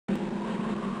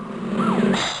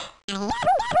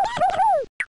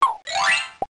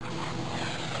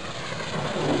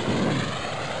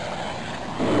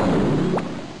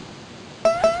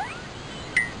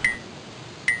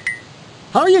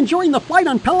enjoying the flight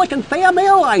on Pelican Fam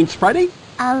Airlines, Freddi?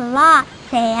 A lot,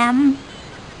 Sam.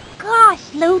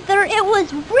 Gosh, Luther, it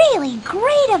was really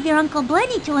great of your Uncle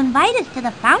Blenny to invite us to the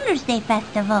Founders Day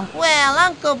Festival. Well,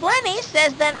 Uncle Blenny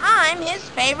says that I'm his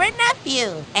favorite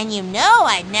nephew. And you know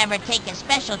I'd never take a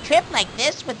special trip like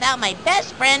this without my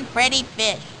best friend, Freddi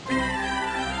Fish.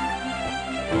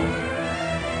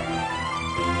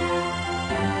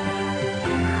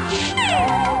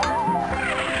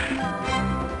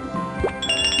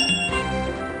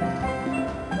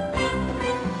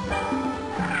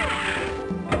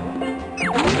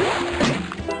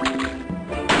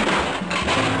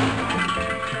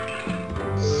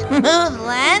 Smooth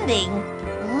landing.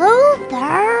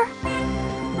 Luther?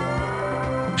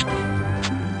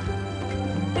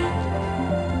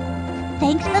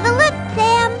 Thanks for the lift,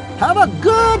 Sam. Have a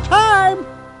good time!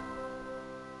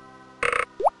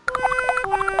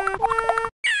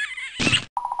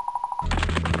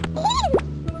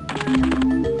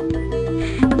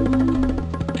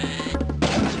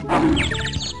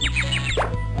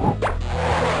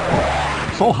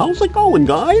 So how's it going,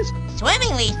 guys?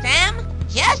 Swimmingly, Sam.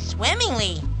 Just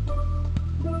swimmingly.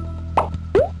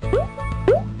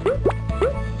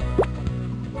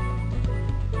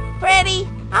 Freddi,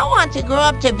 I want to grow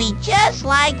up to be just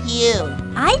like you.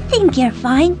 I think you're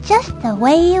fine just the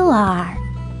way you are.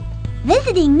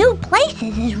 Visiting new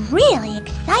places is really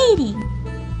exciting.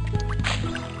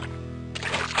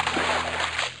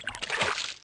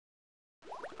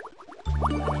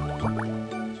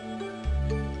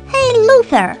 Hey,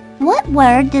 Luther, what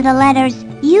word do the letters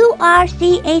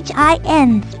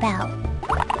U-R-C-H-I-N spell?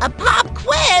 A pop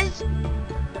quiz?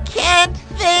 Can't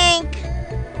think.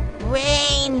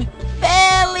 Brain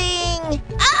failing.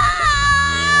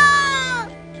 Ah!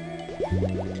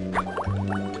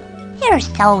 You're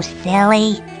so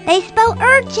silly. They spell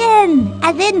urchin,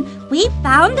 as in we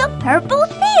found a purple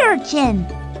sea urchin.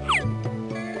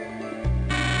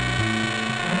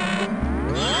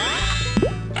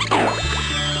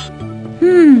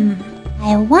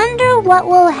 I wonder what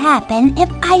will happen if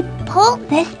I pull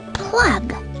this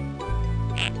plug.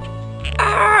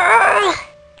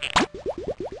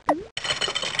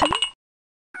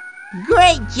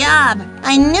 Great job.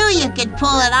 I knew you could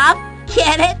pull it off.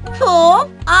 Get it? Pull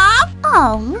off?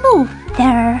 Oh,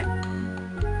 Luther.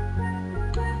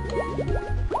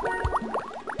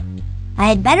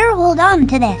 I'd better hold on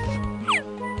to this.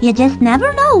 You just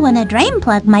never know when a drain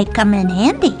plug might come in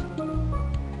handy.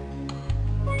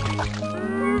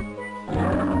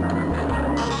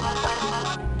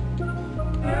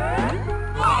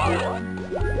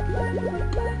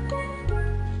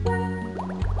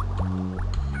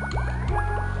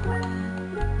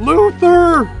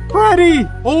 Luther! Freddi!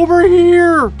 Over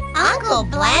here! Uncle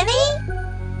Blenny?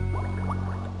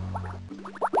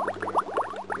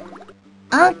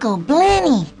 Uncle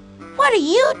Blenny, what are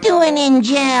you doing in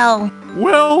jail?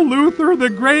 Well, Luther, the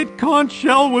great conch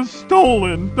shell was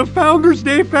stolen. The Founders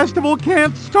Day Festival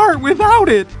can't start without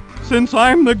it. Since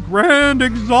I'm the grand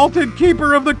exalted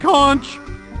keeper of the conch,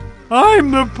 I'm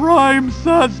the prime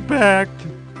suspect.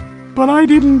 But I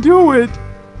didn't do it.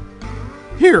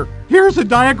 Here's a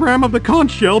diagram of the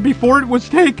conch shell before it was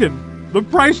taken. The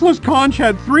priceless conch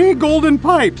had 3 golden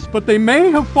pipes, but they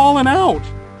may have fallen out.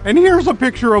 And here's a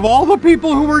picture of all the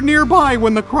people who were nearby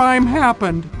when the crime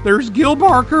happened. There's Gil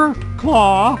Barker,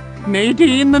 Claw,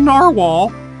 Nadine the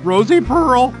Narwhal, Rosie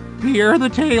Pearl, Pierre the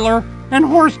Tailor, and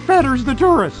Horst Fetters the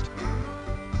tourist.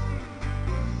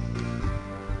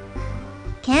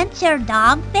 Can't your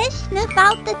dogfish sniff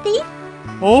out the thief?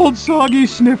 Old Soggy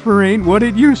Sniffer ain't what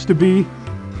it used to be.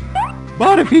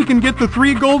 But if he can get the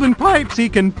 3 golden pipes, he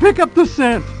can pick up the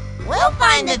scent. We'll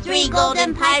find the 3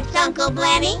 golden pipes, Uncle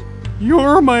Blenny.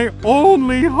 You're my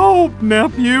only hope,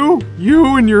 nephew.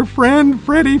 You and your friend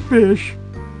Freddi Fish.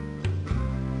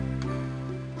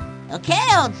 Okay,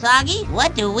 old Soggy,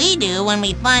 what do we do when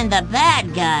we find the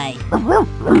bad guy?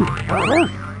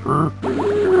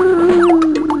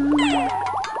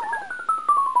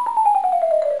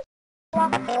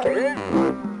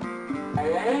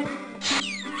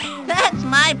 That's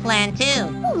my plan, too.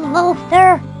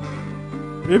 Luther.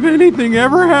 If anything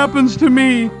ever happens to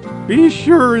me, be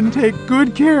sure and take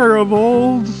good care of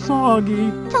old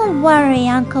Soggy. Don't worry,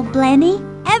 Uncle Blenny.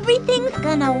 Everything's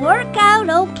gonna work out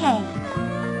okay.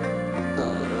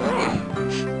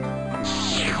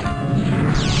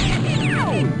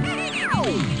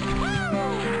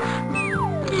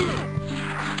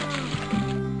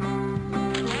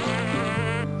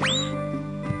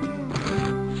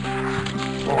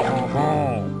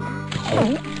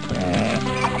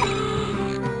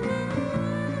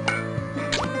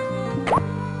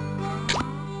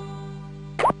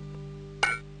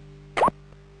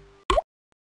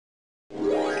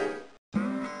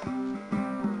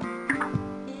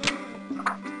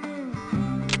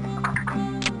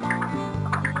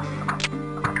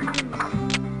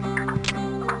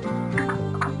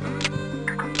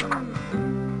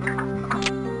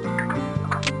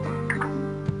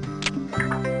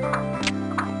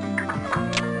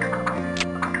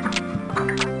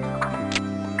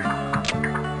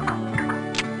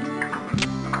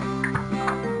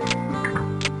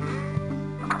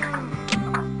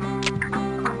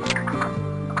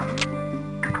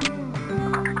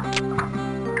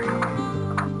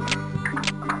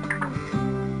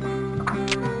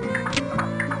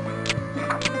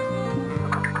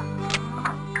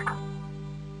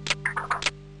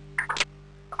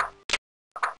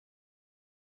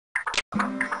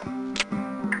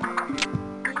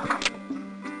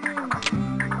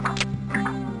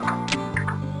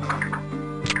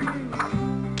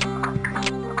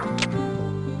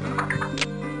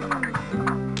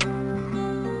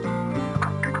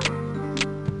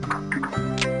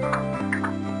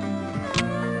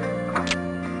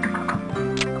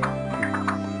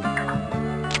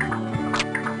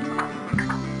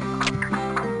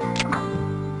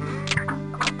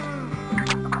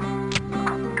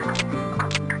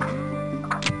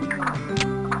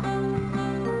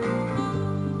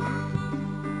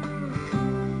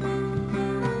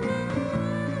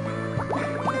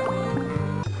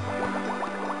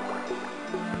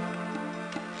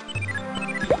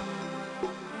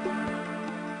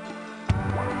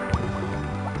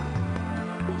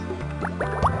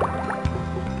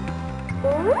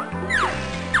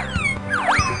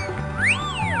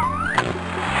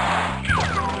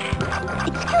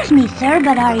 Excuse me, sir,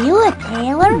 but are you a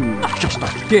tailor? Not just a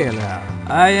tailor.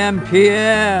 I am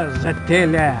Pierre the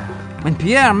tailor. When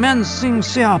Pierre men sing,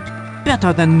 they are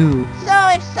better than new. So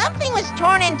if something was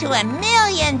torn into a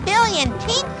million, billion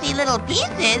teensy little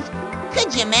pieces,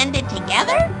 could you mend it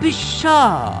together? Be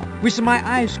sure, with my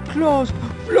eyes closed,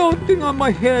 floating on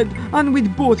my head, and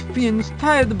with both fins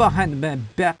tied behind my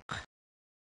back.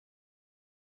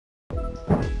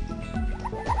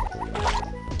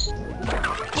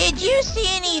 Did you see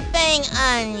anything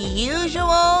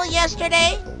unusual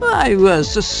yesterday? I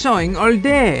was sewing all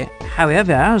day.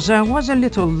 However, there was a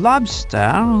little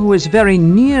lobster who was very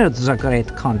near the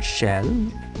great conch shell.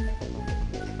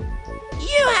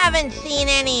 You haven't seen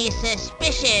any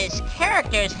suspicious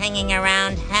characters hanging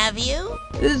around, have you?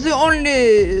 The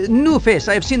only new face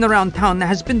I've seen around town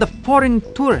has been the foreign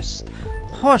tourist,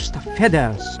 Horst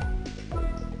Feathers.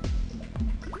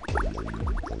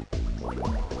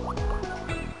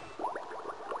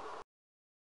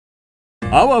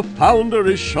 Our founder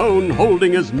is shown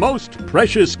holding his most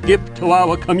precious gift to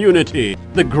our community,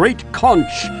 the great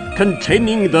conch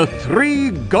containing the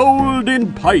 3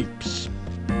 golden pipes.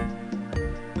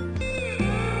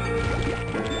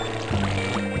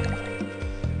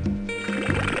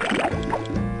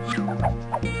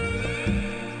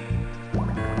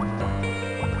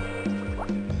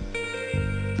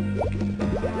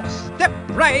 Step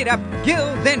right up,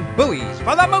 gills and buoys,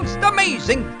 for the most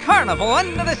amazing carnival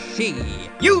under the sea.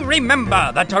 You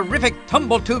remember the terrific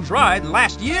tumble tubes ride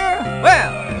last year?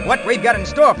 Well, what we've got in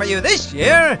store for you this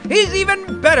year is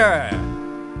even better.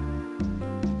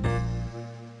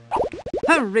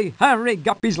 Hurry, hurry,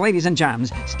 guppies, ladies and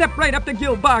germs. Step right up to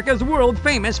Gil Barker's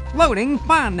world-famous floating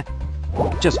fun.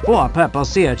 Just 4 purple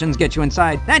sea urchins get you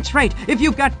inside. That's right, if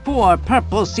you've got 4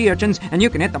 purple sea urchins and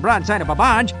you can hit the broadside of a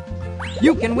barge,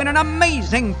 you can win an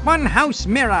amazing funhouse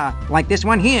mirror, like this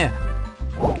one here.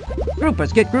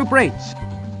 Groupers get group rates.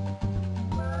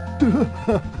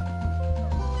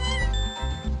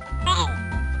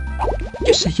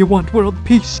 You say you want world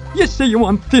peace. You say you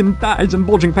want thin thighs and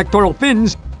bulging pectoral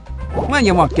fins. Well,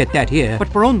 you won't get that here, but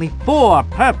for only 4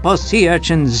 purple sea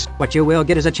urchins. What you will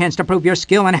get is a chance to prove your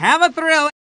skill and have a thrill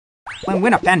and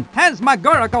win a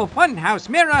phantasmagorical funhouse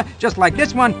mirror just like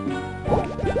this one.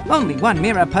 Only 1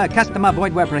 mirror per customer,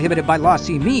 void where prohibited by law.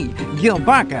 See me, Gil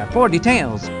Barker, for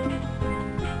details.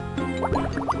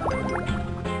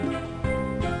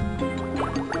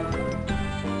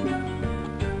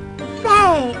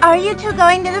 Say, are you two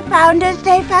going to the Founders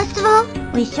Day Festival?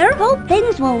 We sure hope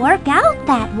things will work out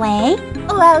that way.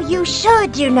 Well, you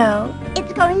should, you know.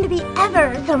 It's going to be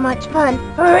ever so much fun.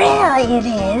 Really it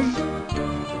is.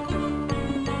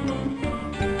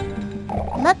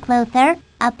 Look, Luther.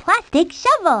 A plastic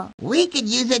shovel. We could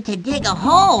use it to dig a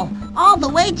hole all the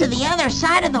way to the other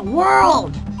side of the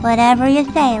world. Whatever you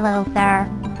say, Luther.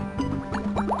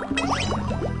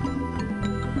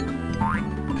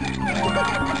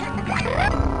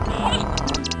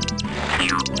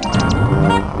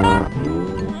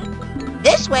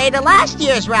 This way to last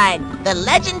year's ride, the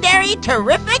legendary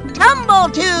terrific tumble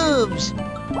tubes.